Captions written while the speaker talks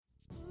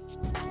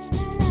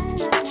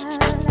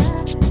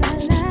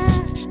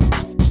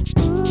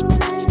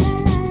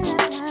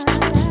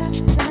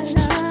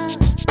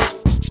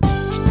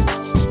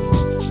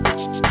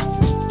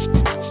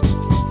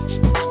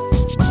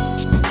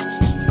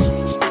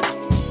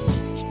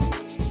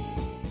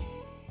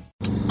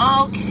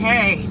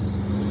Okay.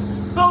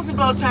 Bows and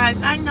bow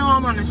ties. I know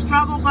I'm on a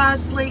struggle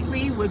bus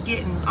lately with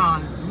getting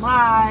on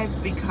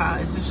live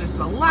because there's just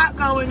a lot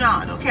going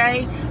on,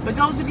 okay? For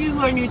those of you who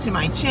are new to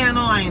my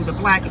channel, I am the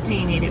Black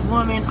Opinionated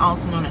Woman,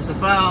 also known as a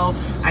Bow.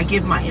 I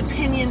give my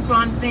opinions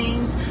on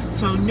things.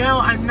 So no,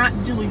 I'm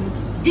not doing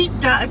deep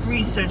dive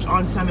research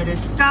on some of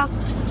this stuff,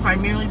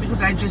 primarily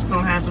because I just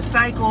don't have the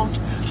cycles.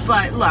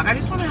 But look, I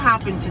just want to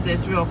hop into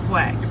this real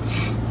quick.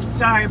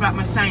 Sorry about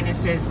my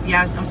sinuses.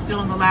 Yes, I'm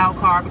still in the loud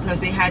car because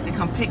they had to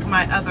come pick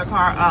my other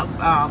car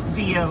up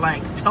via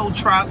like tow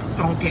truck.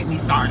 Don't get me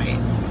started.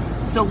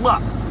 So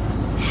look,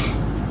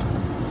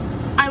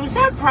 I was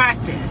at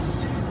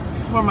practice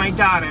for my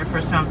daughter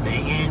for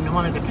something, and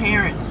one of the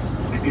parents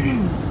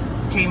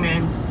came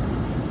in,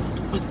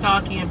 was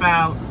talking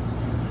about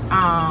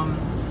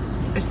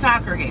a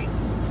soccer game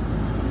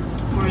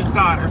for his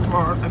daughter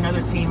for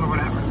another team or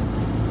whatever.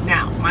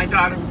 Now, my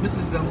daughter, this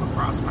is the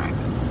lacrosse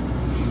practice.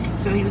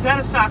 So he was at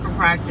a soccer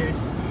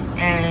practice,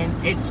 and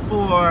it's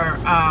for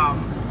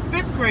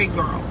 5th grade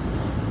girls.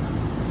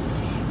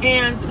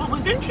 And what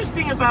was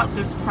interesting about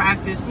this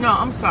practice, no,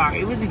 I'm sorry,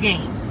 it was a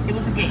game. It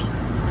was a game.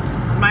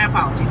 My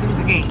apologies, it was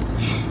a game.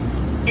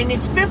 And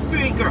it's 5th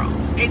grade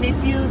girls. And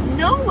if you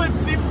know what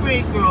 5th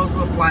grade girls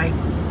look like,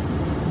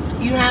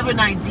 you have an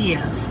idea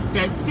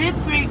that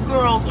 5th grade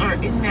girls are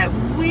in that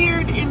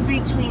weird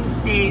in-between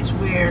stage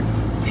where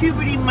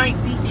puberty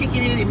might be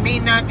kicking in, it may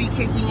not be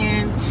kicking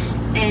in.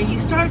 And you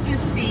start to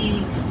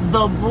see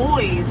the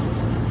boys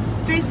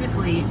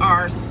physically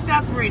are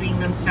separating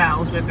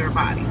themselves with their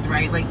bodies,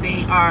 right? Like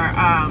they're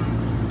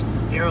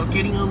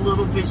getting a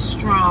little bit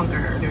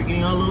stronger, they're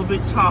getting a little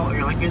bit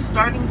taller. Like you're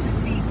starting to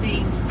see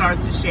things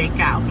start to shake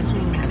out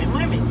between men and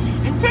women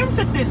in terms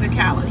of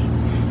physicality.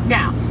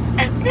 Now,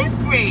 at 5th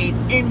grade,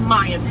 in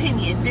my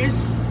opinion,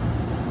 this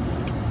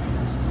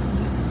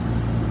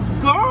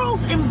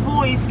girls and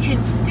boys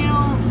can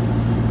still,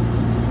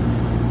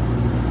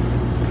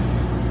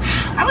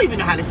 I don't even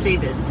know how to say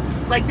this.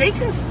 Like, they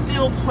can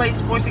still play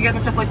sports together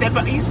and stuff like that,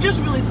 but you just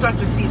really start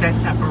to see that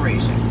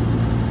separation.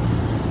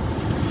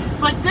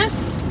 But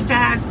this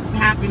dad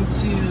happened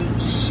to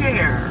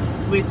share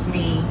with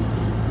me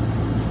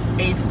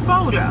a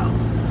photo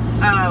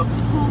of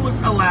who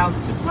was allowed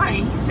to play.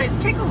 He said,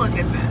 take a look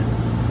at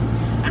this.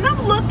 And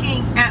I'm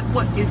looking at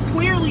what is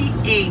clearly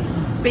a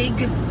big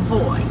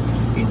boy.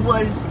 It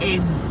was a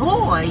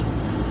boy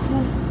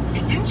who,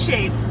 in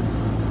shape,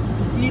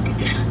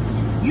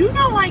 you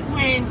know, like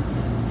when,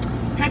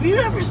 have you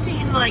ever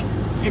seen like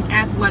an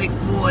athletic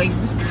boy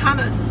who's kind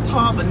of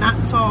tall but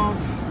not tall,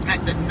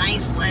 got the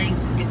nice legs,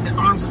 the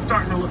arms are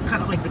starting to look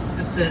kind of like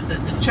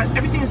the chest,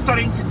 everything is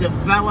starting to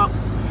develop.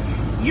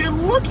 You're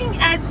looking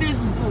at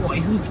this boy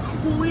who's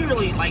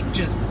clearly like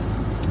just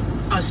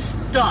a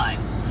stud,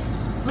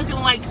 looking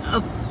like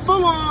a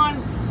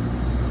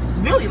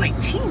full-on, really like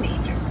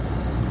teenager.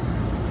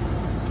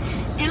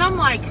 And I'm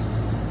like,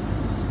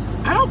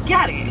 I don't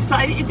get it. So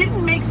it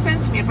didn't make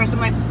sense to me at first. I'm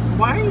like,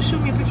 why are you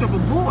showing me a picture of a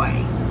boy?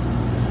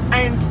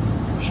 And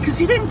because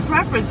he didn't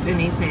preface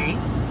anything,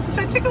 he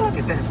said, take a look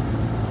at this.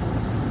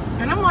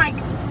 And I'm like,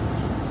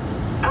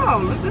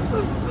 oh, this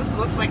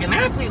looks like an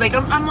athlete. Like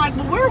I'm like,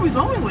 well, where are we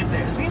going with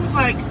this? He was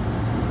like,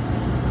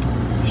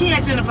 he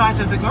identifies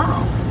as a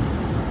girl.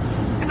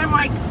 And I'm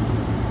like,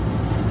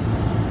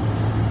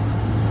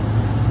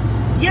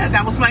 yeah,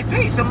 that was my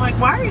face. I'm like,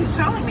 why are you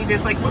telling me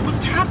this? Like,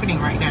 what's happening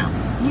right now?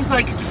 He's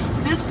like,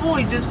 this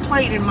boy just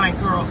played in my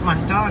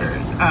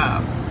daughter's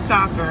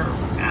soccer.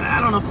 I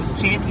don't know if it was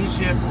a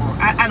championship or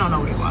I don't know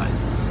what it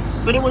was,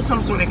 but it was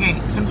some sort of game,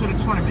 some sort of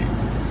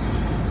tournament.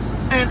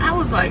 And I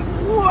was like,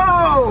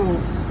 whoa.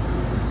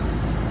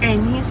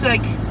 And he's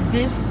like,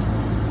 this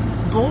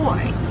boy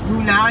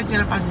who now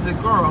identifies as a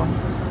girl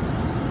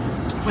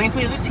playing for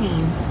the other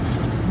team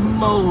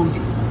mowed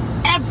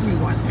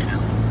everyone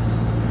down.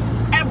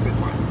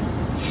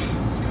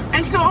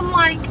 And so I'm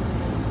like,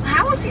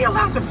 how is he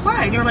allowed to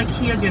play? And they're like,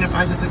 he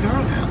identifies as a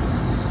girl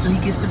now, so he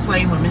gets to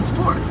play in women's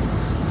sports.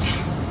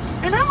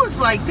 And I was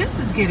like, this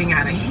is getting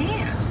out of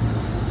hand.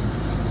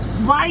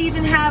 Why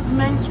even have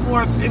men's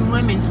sports and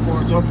women's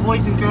sports, or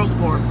boys and girls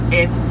sports,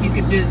 if you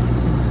could just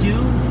do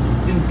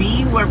and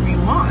be whoever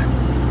you want?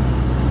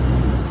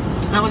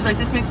 And I was like,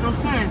 this makes no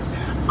sense.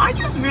 I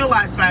just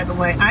realized, by the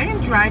way, I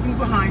am driving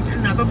behind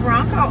another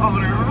Bronco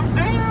owner.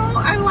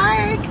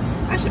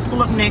 I should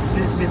pull up next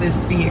to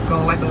this vehicle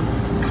like a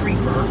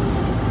creeper.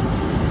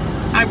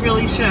 I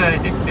really should.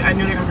 I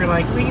know they're gonna be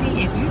like,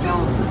 lady, if you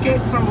don't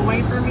get from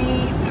away from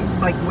me, and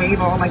like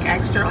wave all like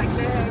extra like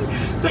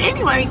that. But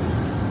anyway,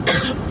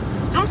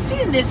 I'm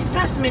seeing this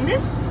specimen.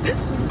 This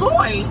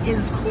boy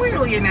is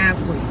clearly an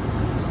athlete.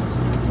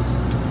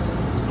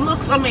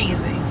 Looks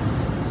amazing,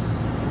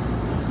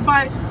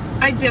 but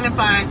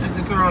identifies as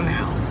a girl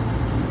now.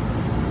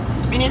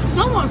 And it's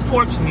so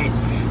unfortunate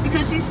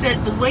because he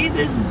said the way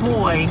this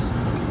boy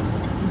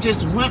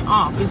just went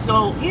off. And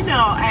so, you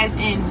know, as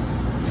in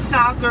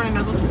soccer and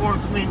other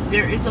sports, when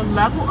there is a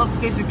level of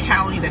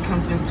physicality that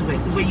comes into it,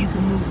 the way you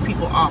can move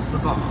people off the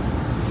ball.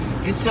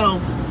 And so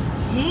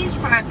he's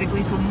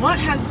practically, from what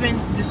has been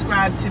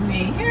described to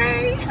me,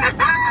 hey,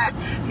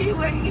 he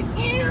weighed,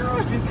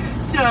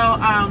 so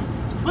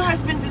what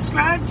has been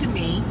described to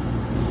me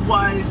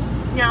was,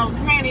 now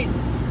granted,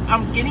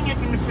 I'm getting it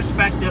from the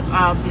perspective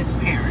of this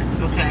parent,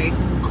 okay,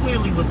 who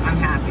clearly was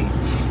unhappy.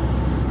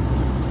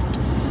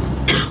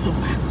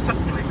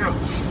 Something in my throat.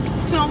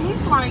 So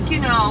he's like,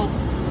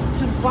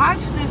 to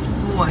watch this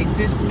boy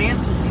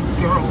dismantle these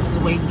girls the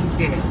way he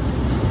did.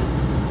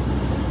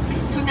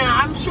 So now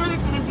I'm sure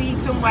there's going to be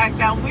some whacked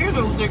out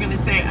weirdos that are going to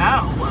say,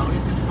 oh, well,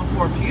 this is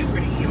before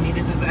puberty. I mean,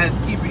 this is as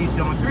puberty's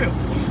going through.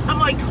 I'm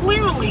like,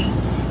 clearly,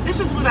 this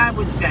is what I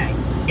would say.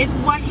 If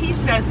what he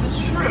says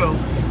is true,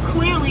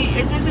 clearly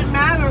it doesn't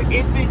matter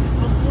if it's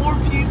before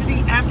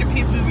puberty, after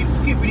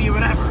puberty, or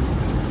whatever.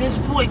 This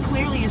boy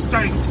clearly is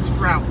starting to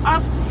sprout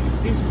up.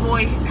 This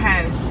boy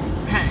has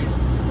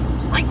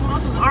like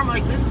muscles, arm,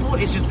 like this boy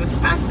is just a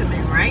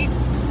specimen, right?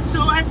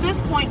 So at this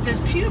point, does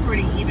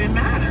puberty even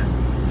matter?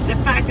 The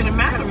fact of the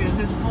matter is,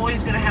 this boy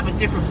is going to have a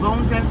different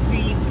bone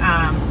density,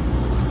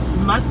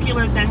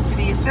 muscular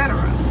density, etc.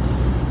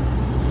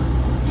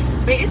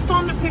 Based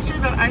on the picture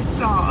that I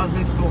saw of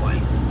this boy,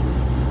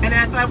 and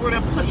if I were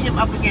to put him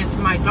up against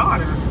my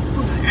daughter,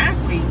 who's an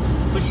athlete,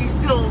 but she's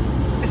still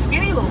a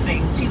skinny little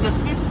thing. She's a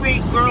 5th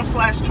grade girl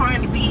 /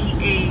 trying to be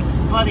a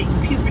budding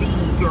puberty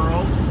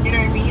girl. You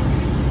know what I mean?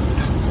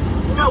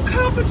 No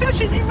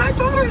competition. And my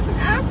daughter is an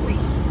athlete.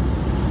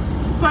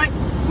 But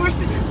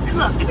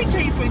look, let me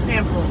tell you, for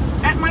example,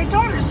 at my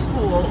daughter's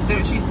school,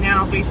 she's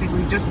now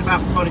basically just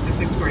about promoted to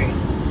 6th grade.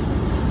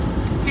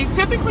 They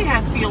typically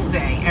have field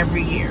day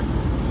every year.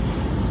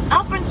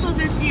 Up until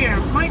this year,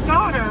 my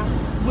daughter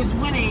was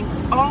winning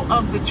all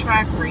of the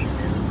track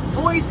races,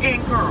 boys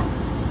and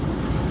girls.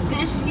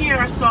 This year,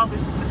 I saw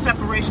this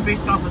separation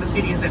based off of the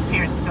videos that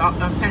parents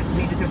sent to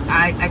me because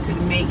I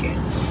couldn't make it.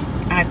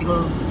 I had to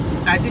go.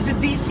 I did the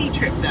DC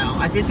trip though.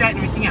 I did that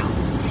and everything else.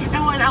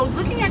 And when I was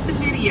looking at the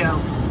video,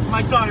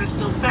 my daughter's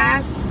still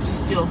fast. She's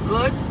still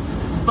good.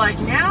 But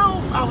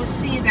now I was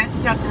seeing that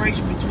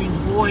separation between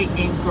boy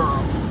and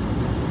girl.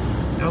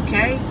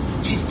 Okay?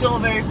 She's still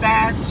very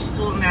fast. She's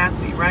still an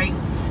athlete, right?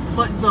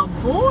 But the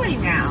boy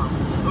now,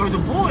 or the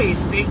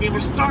boys, they were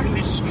starting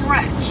to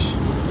stretch.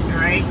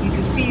 Right? You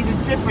can see the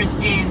difference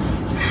in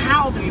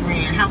how they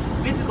ran, how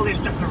physical they're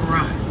starting to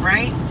run,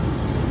 right?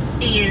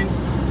 And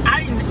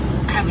I didn't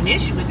have an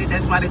issue with it.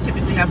 That's why they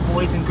typically have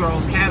boys and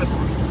girls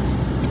categories.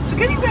 So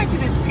getting back to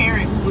this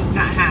parent who was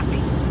not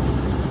happy.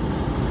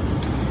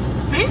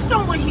 Based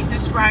on what he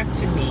described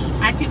to me,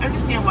 I can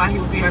understand why he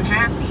would be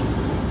unhappy.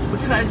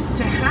 Because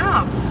to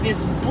have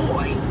this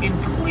boy,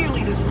 and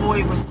clearly this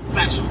boy was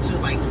special too,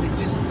 like it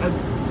just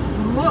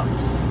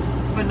looks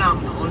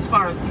phenomenal as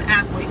far as an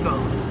athlete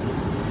goes.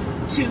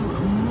 To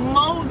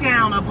mow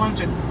down a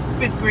bunch of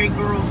 5th grade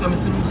girls, I'm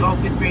assuming it's all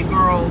 5th grade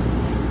girls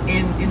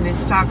in this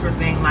soccer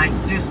thing, like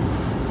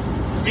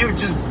they were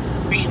just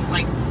being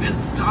like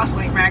just tossed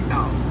like rag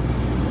dolls.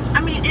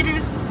 I mean, it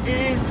is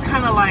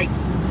kind of like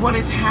what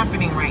is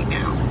happening right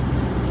now.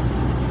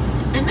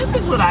 And this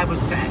is what I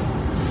would say.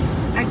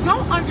 I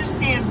don't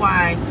understand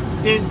why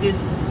there's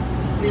this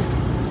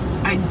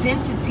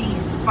identity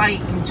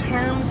fight in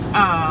terms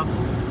of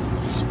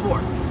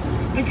sports.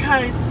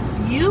 Because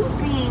you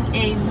being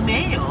a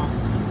male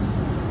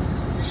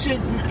should,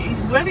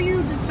 whether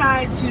you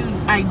decide to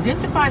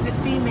identify as a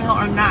female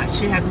or not,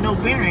 should have no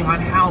bearing on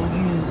how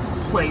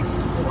you play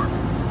sport.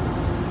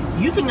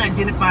 You can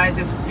identify as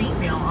a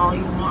female all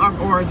you want,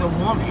 or as a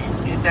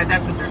woman.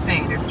 That's what they're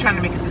saying. They're trying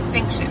to make a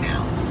distinction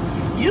now.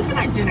 You can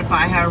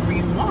identify however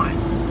you want.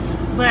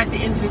 But at the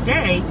end of the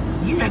day,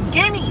 you have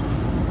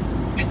gametes.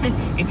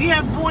 If you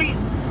have boy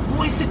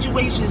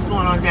situations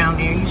going on down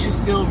there, you should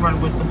still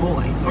run with the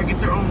boys or get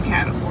their own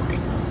category.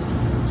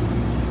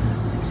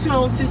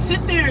 So to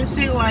sit there and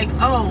say like,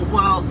 oh,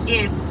 well,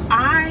 if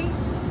I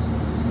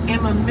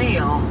am a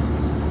male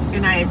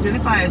and I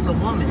identify as a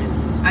woman,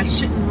 I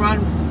shouldn't run.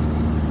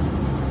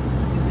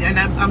 And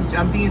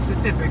I'm being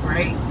specific,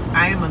 right?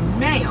 I am a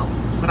male,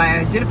 but I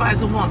identify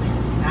as a woman,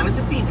 not as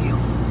a female.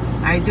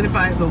 I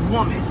identify as a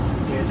woman.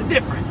 There's a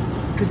difference.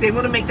 Because they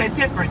want to make that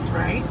difference,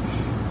 right?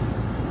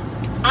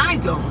 I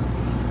don't.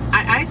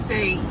 I'd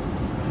say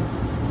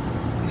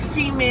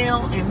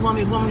female and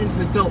woman. Woman is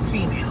an adult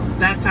female.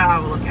 That's how I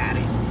would look at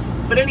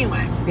it. But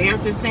anyway, they're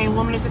just saying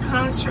woman is a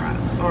construct,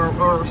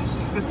 or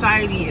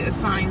society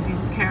assigns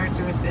these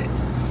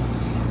characteristics.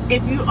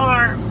 If you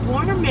are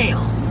born a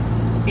male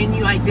and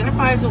you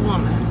identify as a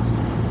woman,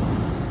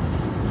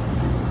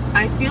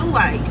 I feel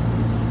like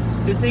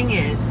the thing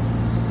is,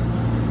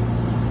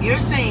 you're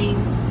saying,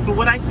 but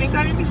what I think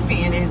I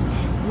understand is,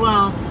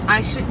 well,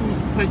 I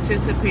shouldn't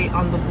participate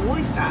on the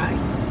boy side.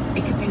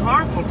 It could be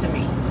harmful to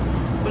me.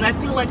 But I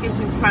feel like it's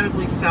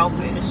incredibly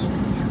selfish.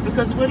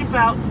 Because what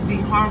about the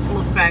harmful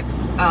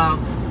effects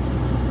of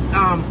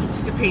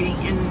participating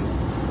in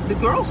the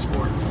girl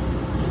sports?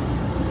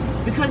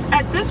 Because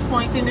at this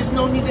point, then there's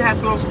no need to have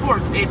girl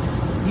sports. If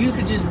you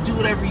could just do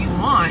whatever you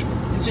want,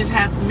 it's just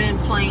have men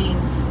playing,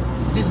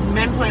 just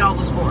men play all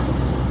the sports.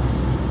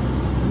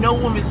 No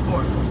women's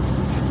sports.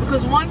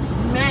 Because once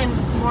men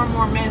more and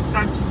more men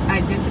start to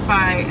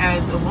identify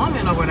as a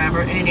woman or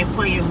whatever, and they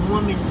play in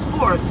women's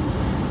sports,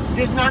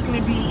 there's not going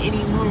to be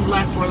any room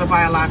left for the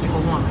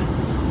biological woman.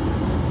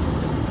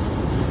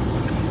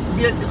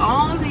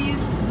 All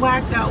these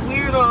whacked out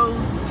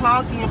weirdos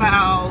talking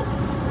about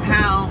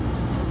how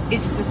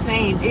it's the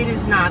same. It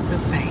is not the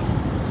same.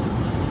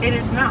 It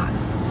is not.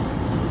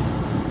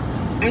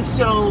 And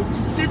so to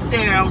sit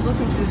there, I was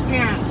listening to this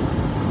parent.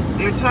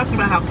 They were talking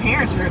about how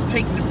parents were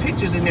taking the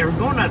pictures and they were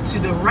going up to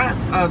the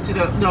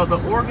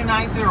the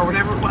organizer or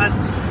whatever it was.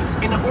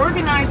 And the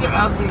organizer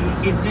of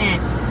the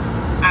event,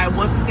 I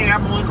wasn't there.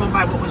 I'm only going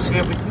by what was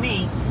shared with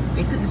me.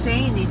 They couldn't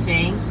say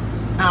anything.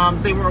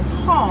 They were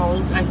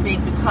appalled, I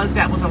think, because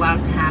that was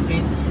allowed to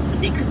happen.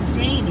 But they couldn't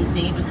say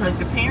anything because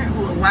the parent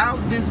who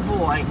allowed this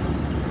boy,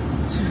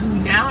 who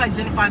now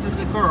identifies as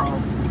a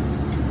girl,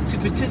 to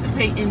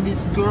participate in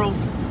this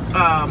girls'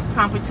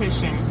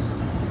 competition,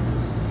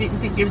 didn't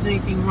think there was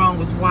anything wrong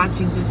with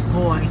watching this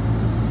boy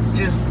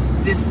just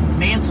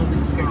dismantle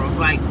these girls,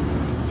 like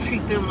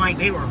treat them like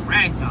they were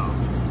rag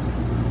dolls,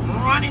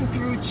 running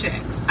through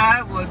chicks.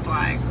 I was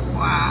like,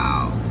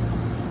 wow.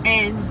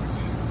 And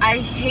I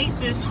hate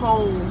this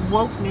whole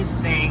wokeness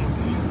thing.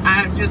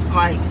 I'm just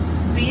like,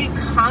 being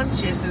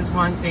conscious is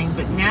one thing,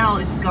 but now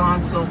it's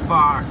gone so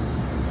far.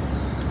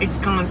 It's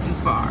gone too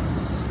far.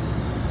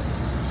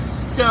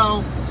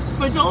 So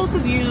for those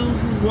of you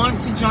who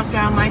want to jump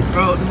down my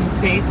throat and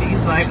say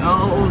things like,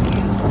 oh,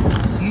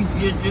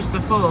 you're just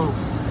a fool.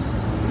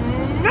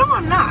 No,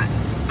 I'm not.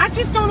 I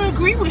just don't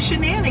agree with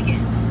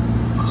shenanigans.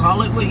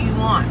 Call it what you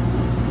want.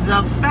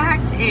 The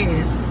fact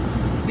is,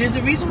 there's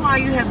a reason why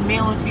you have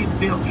male and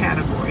female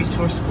categories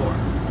for sport.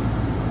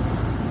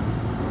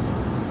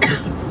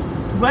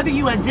 Whether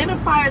you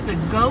identify as a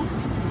goat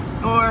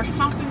or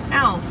something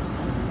else,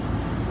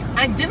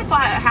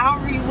 identify it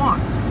however you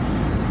want.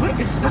 What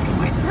is stuck in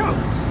my throat?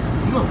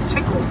 I'm a little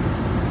tickled.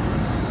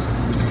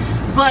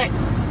 But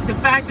the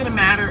fact of the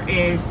matter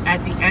is,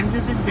 at the end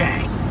of the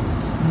day,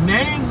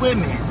 men and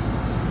women,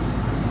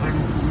 or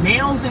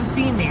males and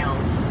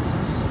females,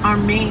 are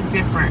made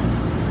different.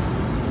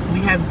 We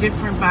have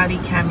different body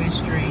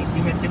chemistry.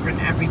 We have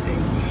different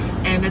everything.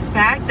 And the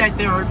fact that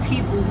there are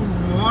people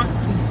who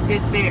want to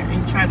sit there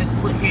and try to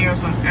split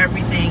hairs on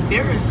everything,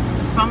 there is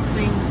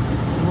something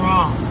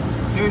wrong.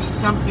 There's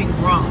something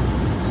wrong.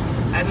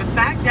 And the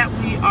fact that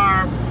we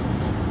are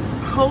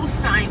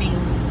co-signing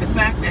the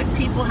fact that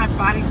people have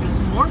body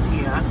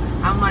dysmorphia,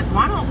 I'm like,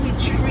 why don't we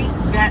treat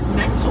that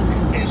mental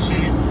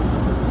condition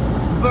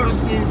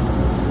versus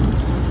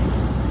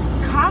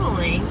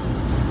coddling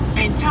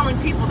and telling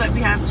people that we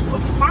have to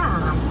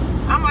affirm?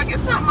 I'm like,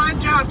 it's not my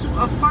job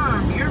to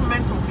affirm your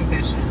mental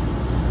condition.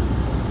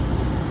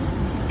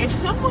 If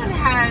someone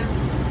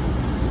has,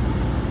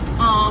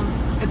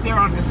 if they're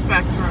on the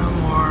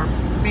spectrum, or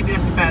maybe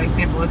that's a bad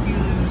example, if you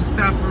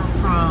suffer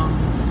from,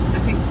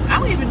 I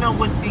don't even know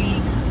what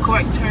the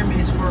correct term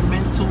is for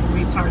mental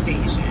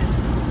retardation.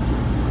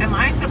 Am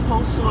I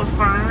supposed to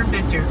affirm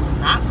that you're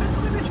not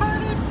mentally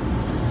retarded?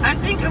 I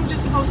think I'm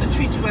just supposed to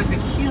treat you as a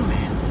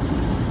human.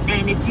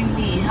 And if you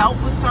need help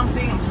with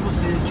something, I'm supposed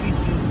to treat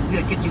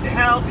you, get you the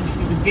help, and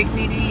treat you with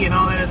dignity and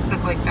all that other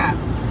stuff like that.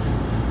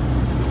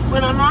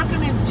 What I'm not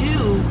going to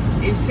do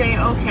is say,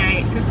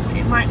 okay, because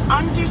my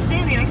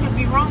understanding, I could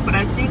be wrong, but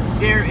I think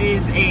there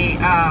is a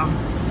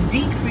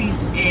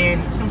decrease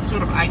in some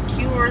sort of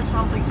IQ or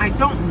something. I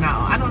don't know.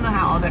 I don't know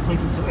how all that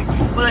plays into it.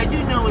 What I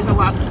do know is a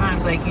lot of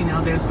times, like, you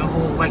know, there's the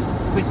whole, like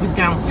with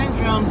Down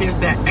syndrome, there's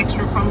that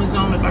extra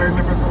chromosome, if I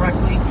remember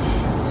correctly.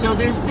 So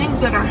there's things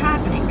that are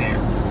happening there.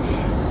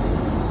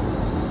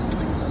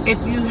 If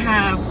you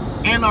have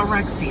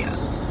anorexia,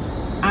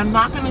 I'm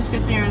not going to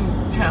sit there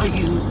and tell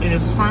you and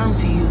affirm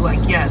to you,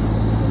 like, yes,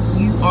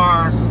 you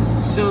are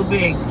so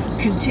big,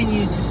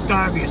 continue to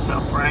starve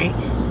yourself, right?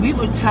 We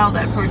would tell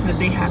that person that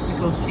they have to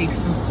go seek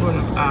some sort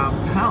of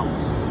help,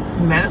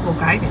 medical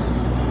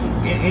guidance,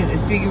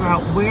 and figure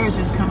out where is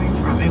this coming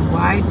from, and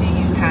why do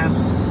you have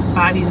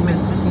body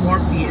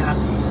dysmorphia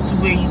to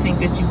where you think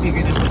that you're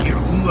bigger than what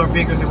you are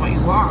bigger than what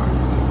you are.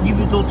 You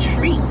would go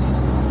treat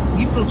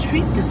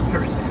this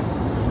person.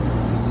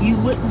 You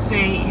wouldn't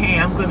say, hey,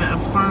 I'm going to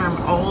affirm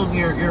all of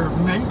your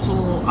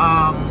mental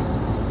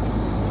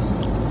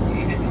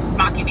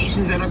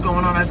machinations that are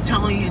going on. I was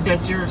telling you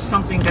that you're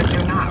something that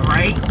you're not,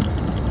 right?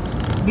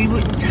 We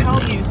wouldn't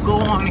tell you, go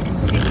on and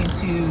continue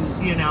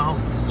to, you know,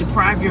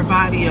 deprive your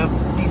body of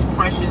these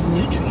precious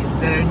nutrients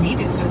that are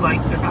needed to,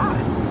 like,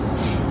 survive.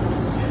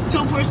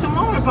 So for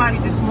someone with body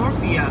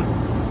dysmorphia,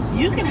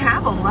 you can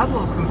have a level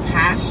of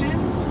compassion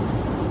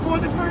for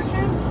the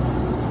person,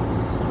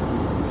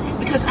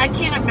 because I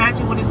can't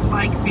imagine what it's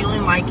like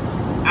feeling like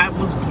I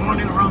was born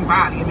in the wrong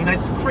body. I mean,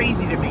 that's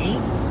crazy to me.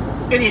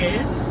 It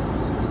is.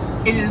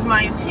 It is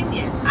my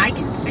opinion. I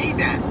can say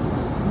that.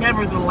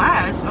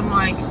 Nevertheless, I'm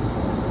like,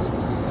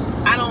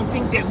 I don't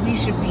think that we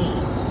should be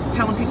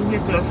telling people we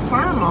have to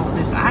affirm all of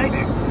this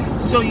either.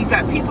 So you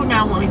got people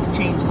now wanting to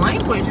change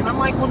language, and I'm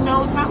like, well,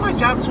 no, it's not my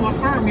job to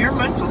affirm your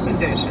mental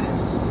condition.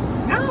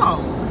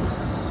 No.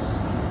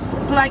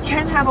 But I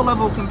can have a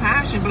level of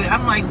compassion, but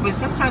I'm like, but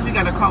sometimes we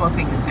got to call a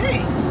thing a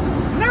thing.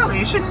 No,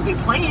 they shouldn't be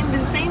playing the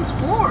same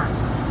sport.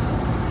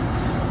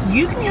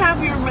 You can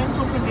have your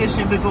mental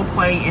condition, but go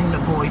play in the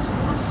boys'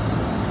 sports.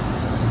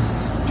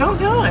 Don't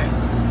do it.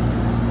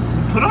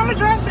 Put on a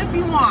dress if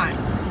you want.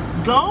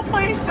 Go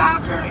play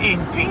soccer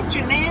and paint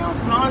your nails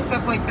and all that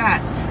stuff like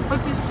that.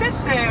 But to sit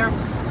there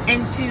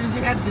and to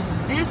have this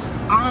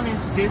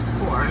dishonest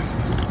discourse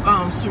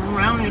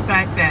surrounding the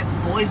fact that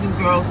boys and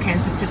girls can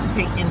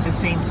participate in the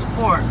same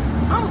sport,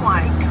 I'm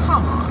like,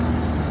 come on.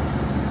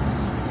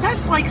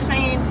 That's like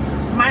saying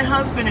my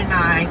husband and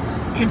I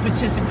can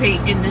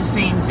participate in the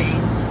same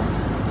things.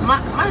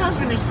 My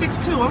husband is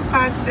 6'2", I'm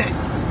 5'6".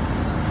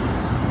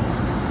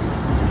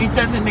 It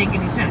doesn't make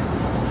any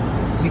sense.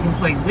 We can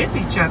play with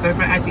each other,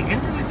 but at the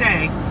end of the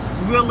day,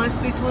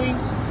 realistically,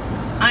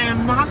 I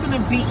am not going to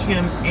beat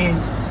him in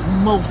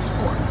most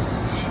sports.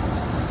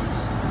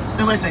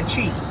 Unless I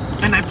cheat.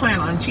 And I plan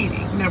on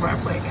cheating whenever I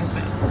play against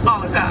him.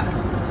 All the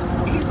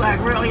time. He's like,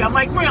 really? I'm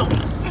like, really?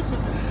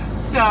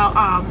 So,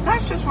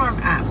 that's just where I'm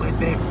at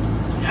with it.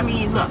 I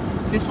mean, look,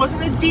 this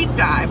wasn't a deep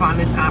dive on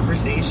this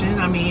conversation.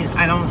 I mean,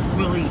 I don't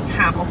really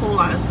have a whole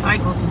lot of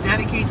cycles to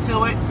dedicate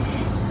to it.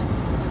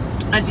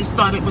 I just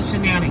thought it was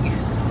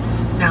shenanigans.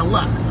 Now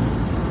look,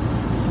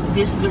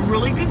 this is a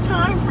really good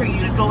time for you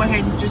to go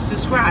ahead and just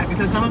subscribe,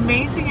 because I'm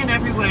amazing in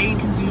every way and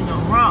can do no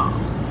wrong.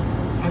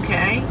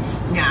 Okay?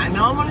 Now I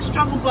know I'm on a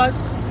struggle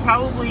bus.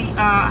 Probably,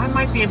 I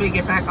might be able to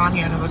get back on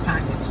here another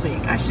time this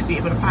week. I should be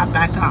able to pop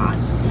back on.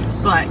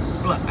 But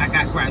look, I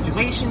got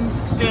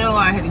graduations still.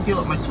 I had to deal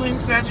with my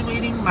twins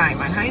graduating. My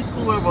high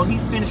schooler, well,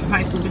 he's finished with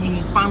high school, but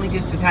he finally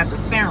gets to have the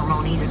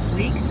ceremony this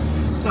week.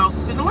 So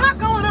there's a lot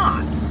going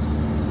on.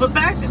 But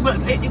back to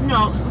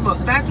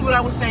what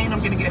I was saying. I'm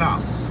going to get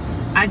off.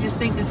 I just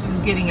think this is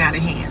getting out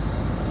of hand.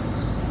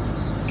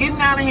 It's getting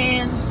out of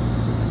hand.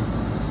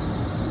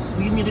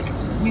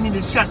 We need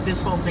to shut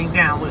this whole thing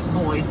down with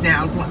boys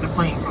now wanting to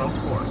play in girl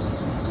sports.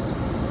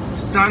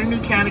 Start a new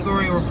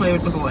category or play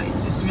with the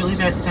boys. It's really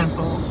that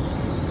simple.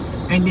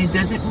 And it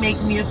doesn't make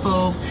me a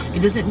phobe.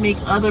 It doesn't make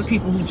other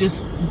people who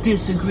just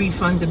disagree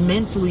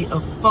fundamentally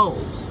a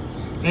phobe.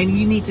 And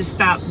you need to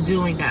stop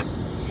doing that.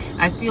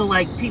 I feel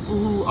like people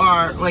who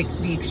are like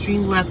the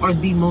extreme left are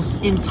the most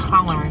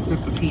intolerant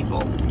group of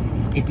people.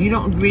 If you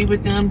don't agree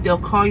with them, they'll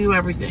call you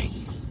everything.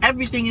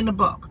 Everything in the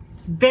book.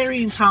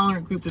 Very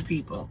intolerant group of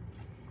people.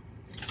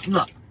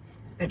 Look,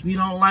 if you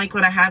don't like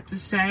what I have to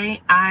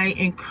say, I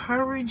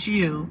encourage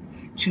you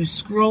to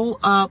scroll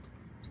up,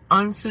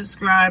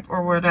 unsubscribe,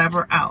 or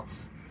whatever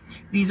else.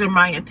 These are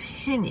my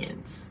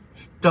opinions.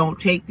 Don't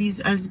take these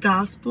as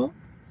gospel.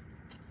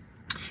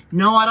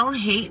 No, I don't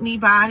hate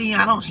anybody.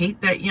 I don't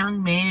hate that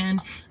young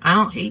man. I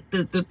don't hate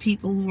the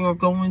people who are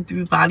going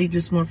through body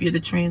dysmorphia, the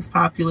trans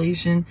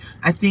population.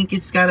 I think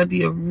it's got to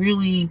be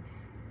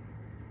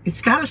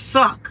it's got to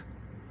suck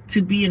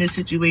to be in a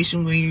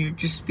situation where you're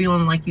just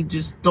feeling like you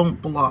just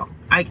don't belong.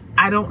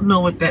 I don't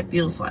know what that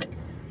feels like.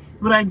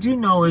 What I do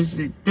know is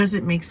it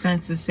doesn't make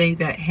sense to say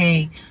that,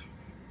 hey,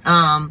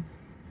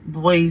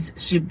 boys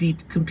should be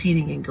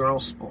competing in girl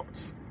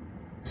sports.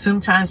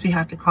 Sometimes we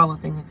have to call a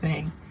thing a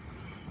thing.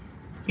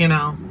 You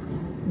know,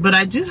 but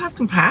I do have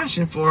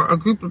compassion for a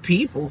group of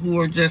people who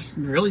are just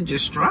really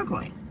just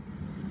struggling.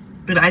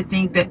 But I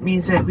think that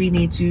means that we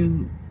need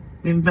to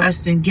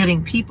invest in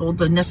getting people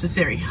the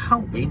necessary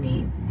help they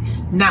need,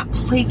 not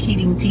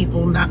placating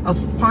people, not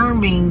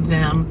affirming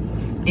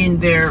them in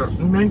their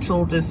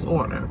mental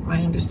disorder.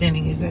 My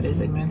understanding is that is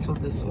a mental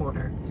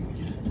disorder.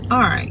 All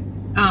right.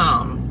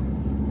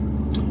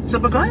 So,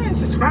 but go ahead and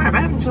subscribe.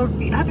 I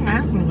haven't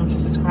asked anyone to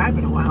subscribe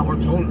in a while, or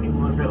told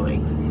anyone really.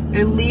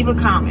 And leave a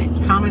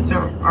comment. Comments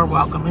are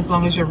welcome as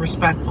long as you're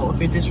respectful. If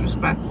you're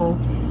disrespectful,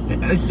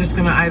 it's just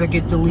going to either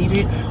get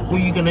deleted or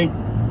you're going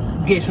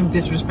to get some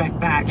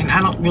disrespect back. And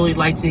I don't really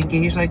like to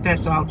engage like that,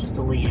 so I'll just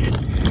delete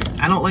it.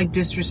 I don't like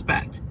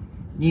disrespect.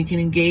 You can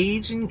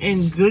engage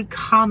in good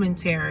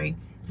commentary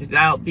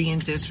without being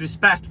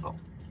disrespectful.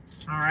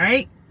 All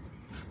right?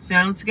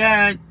 Sounds good,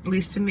 at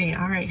least to me.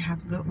 All right,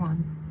 have a good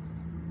one.